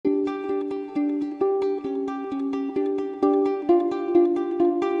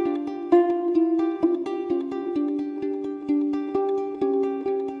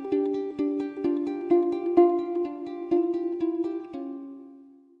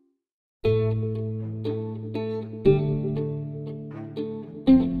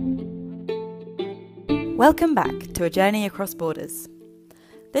Welcome back to A Journey Across Borders.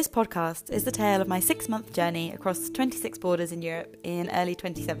 This podcast is the tale of my 6-month journey across 26 borders in Europe in early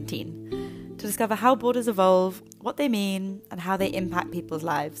 2017 to discover how borders evolve, what they mean, and how they impact people's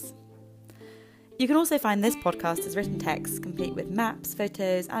lives. You can also find this podcast as written text, complete with maps,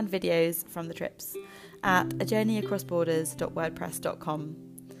 photos, and videos from the trips at ajourneyacrossborders.wordpress.com.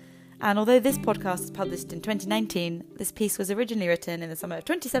 And although this podcast is published in 2019, this piece was originally written in the summer of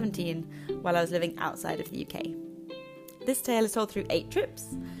 2017 while I was living outside of the UK. This tale is told through 8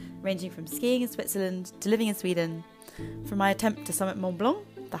 trips, ranging from skiing in Switzerland to living in Sweden, from my attempt to summit Mont Blanc,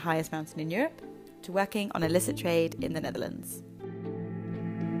 the highest mountain in Europe, to working on illicit trade in the Netherlands.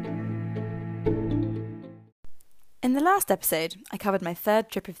 In the last episode, I covered my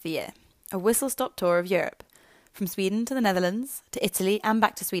 3rd trip of the year, a whistle-stop tour of Europe, from Sweden to the Netherlands, to Italy and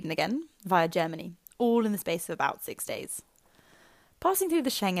back to Sweden again, via Germany, all in the space of about 6 days. Passing through the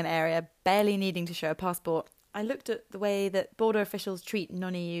Schengen area, barely needing to show a passport, I looked at the way that border officials treat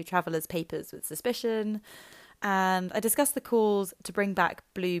non-EU travellers' papers with suspicion, and I discussed the calls to bring back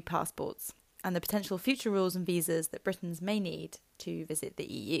blue passports and the potential future rules and visas that Britons may need to visit the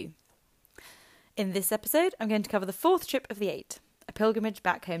EU. In this episode, I'm going to cover the 4th trip of the 8, a pilgrimage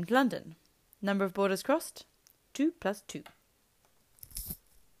back home to London. Number of borders crossed? 2 + 2.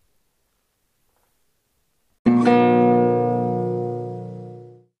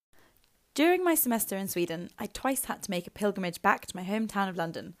 During my semester in Sweden, I twice had to make a pilgrimage back to my hometown of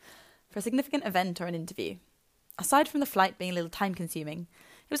London for a significant event or an interview. Aside from the flight being a little time-consuming,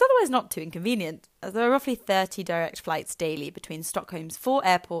 it was otherwise not too inconvenient, as there are roughly 30 direct flights daily between Stockholm's 4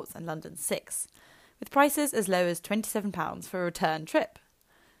 airports and London's 6, with prices as low as £27 for a return trip.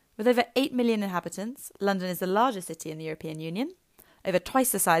 With over 8 million inhabitants, London is the largest city in the European Union, over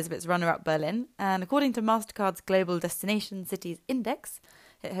twice the size of its runner-up Berlin, and according to MasterCard's Global Destination Cities Index,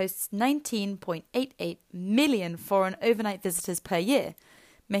 it hosts 19.88 million foreign overnight visitors per year,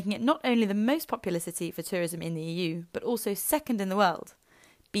 making it not only the most popular city for tourism in the EU, but also second in the world,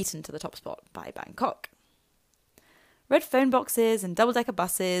 beaten to the top spot by Bangkok. Red phone boxes and double-decker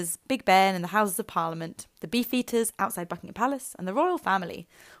buses, Big Ben and the Houses of Parliament, the Beefeaters outside Buckingham Palace, and the royal family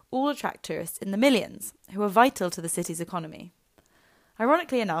all attract tourists in the millions, who are vital to the city's economy.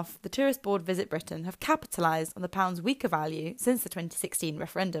 Ironically enough, the Tourist Board Visit Britain have capitalised on the pound's weaker value since the 2016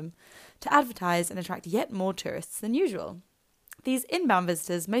 referendum to advertise and attract yet more tourists than usual. These inbound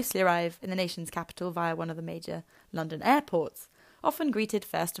visitors mostly arrive in the nation's capital via one of the major London airports, often greeted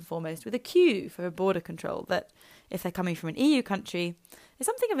first and foremost with a queue for a border control that, if they're coming from an EU country, is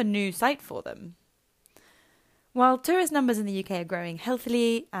something of a new sight for them. While tourist numbers in the UK are growing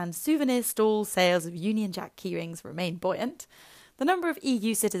healthily and souvenir stall sales of Union Jack keyrings remain buoyant, the number of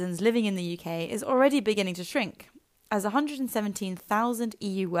EU citizens living in the UK is already beginning to shrink, as 117,000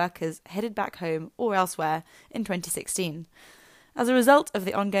 EU workers headed back home or elsewhere in 2016, as a result of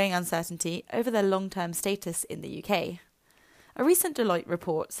the ongoing uncertainty over their long-term status in the UK. A recent Deloitte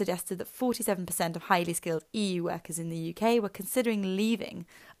report suggested that 47% of highly skilled EU workers in the UK were considering leaving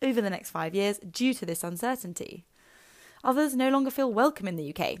over the next 5 years due to this uncertainty. Others no longer feel welcome in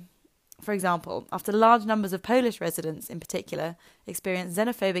the UK. For example, after large numbers of Polish residents in particular experienced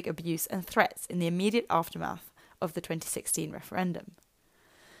xenophobic abuse and threats in the immediate aftermath of the 2016 referendum.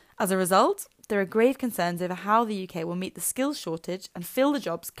 As a result, there are grave concerns over how the UK will meet the skills shortage and fill the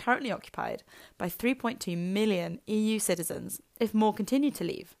jobs currently occupied by 3.2 million EU citizens if more continue to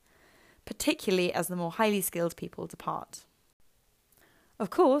leave, particularly as the more highly skilled people depart. Of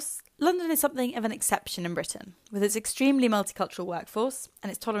course, London is something of an exception in Britain, with its extremely multicultural workforce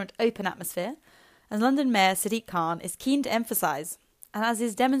and its tolerant open atmosphere, as London Mayor Sadiq Khan is keen to emphasise, and as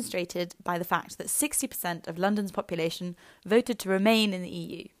is demonstrated by the fact that 60% of London's population voted to remain in the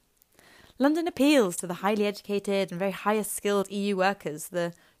EU. London appeals to the highly educated and very highest skilled EU workers,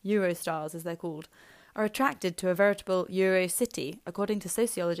 the Eurostars as they're called, are attracted to a veritable Euro city, according to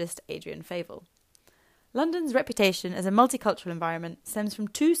sociologist Adrian Favell. London's reputation as a multicultural environment stems from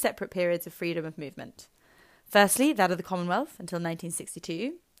 2 separate periods of freedom of movement. Firstly, that of the Commonwealth until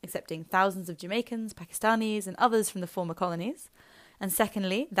 1962, accepting thousands of Jamaicans, Pakistanis and others from the former colonies, and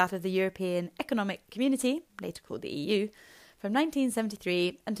secondly, that of the European Economic Community, later called the EU, from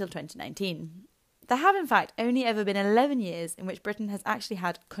 1973 until 2019. There have in fact only ever been 11 years in which Britain has actually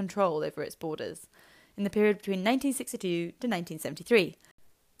had control over its borders, in the period between 1962 to 1973.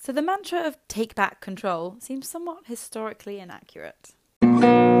 So the mantra of take back control seems somewhat historically inaccurate.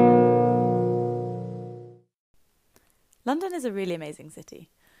 London is a really amazing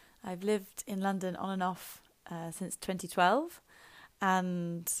city. I've lived in London on and off since 2012,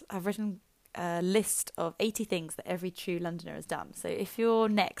 and I've written a list of 80 things that every true Londoner has done. So if you're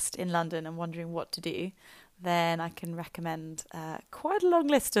next in London and wondering what to do, then I can recommend quite a long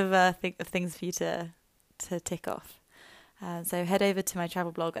list of things for you to tick off. So head over to my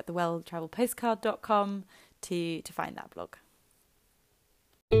travel blog at thewelltravelpostcard.com to find that blog.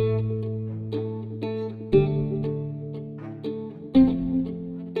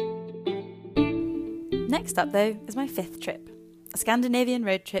 Next up, though, is my 5th trip, a Scandinavian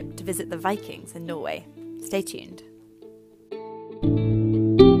road trip to visit the Vikings in Norway. Stay tuned.